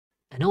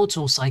An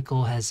Otto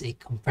cycle has a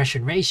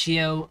compression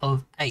ratio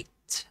of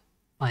 8.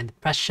 Find the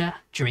pressure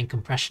during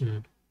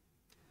compression.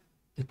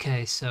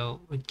 Okay,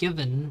 so we're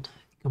given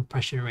a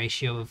compression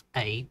ratio of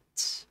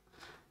 8,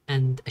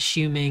 and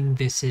assuming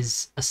this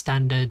is a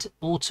standard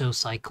Otto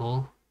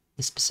cycle,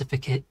 the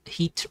specific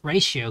heat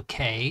ratio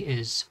K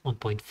is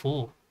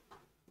 1.4.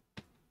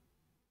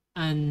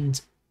 And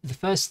the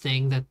first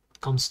thing that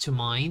comes to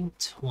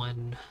mind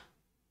when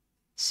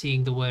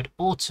seeing the word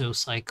Otto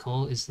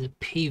cycle is the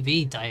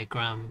PV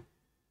diagram.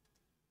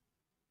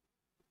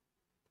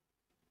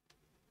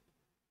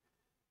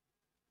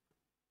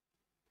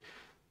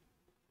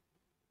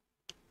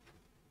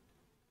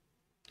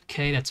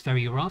 Okay, that's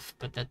very rough,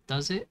 but that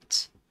does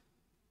it.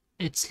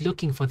 It's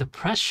looking for the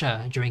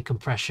pressure during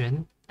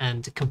compression,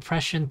 and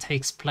compression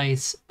takes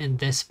place in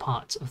this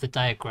part of the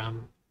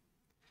diagram.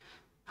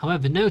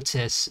 However,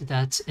 notice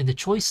that in the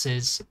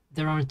choices,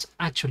 there aren't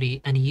actually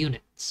any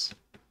units.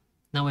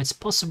 Now, it's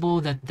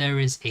possible that there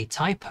is a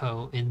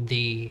typo in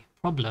the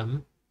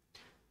problem,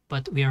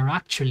 but we are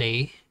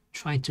actually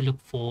trying to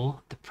look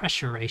for the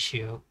pressure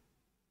ratio,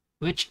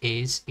 which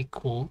is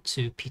equal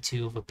to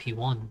P2 over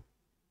P1.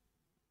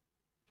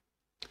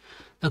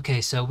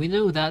 Okay, so we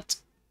know that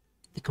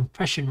the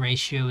compression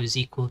ratio is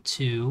equal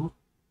to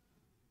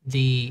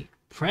the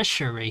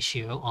pressure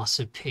ratio,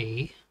 also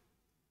P,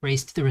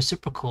 raised to the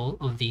reciprocal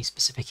of the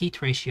specific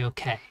heat ratio,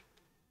 K.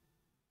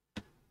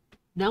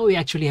 Now we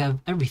actually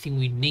have everything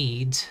we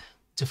need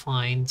to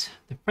find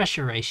the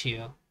pressure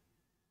ratio.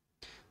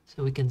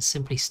 So we can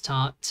simply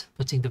start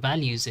putting the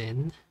values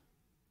in.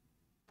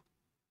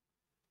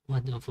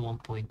 1 over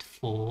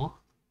 1.4.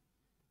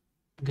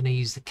 I'm going to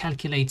use the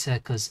calculator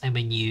because I'm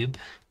a noob.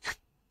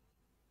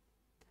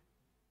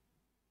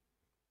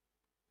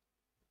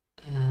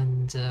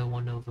 And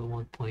 1 over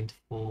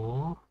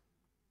 1.4.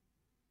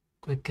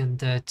 Quick and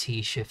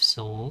dirty shift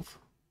solve.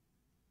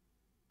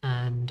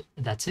 And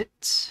that's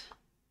it.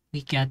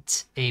 We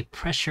get a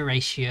pressure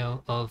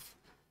ratio of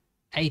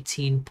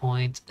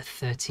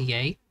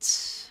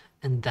 18.38,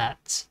 and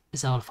that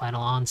is our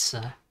final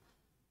answer.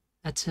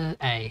 Letter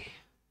A.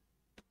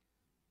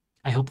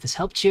 I hope this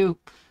helped you.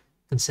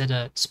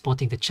 Consider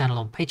supporting the channel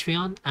on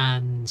Patreon,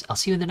 and I'll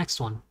see you in the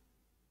next one.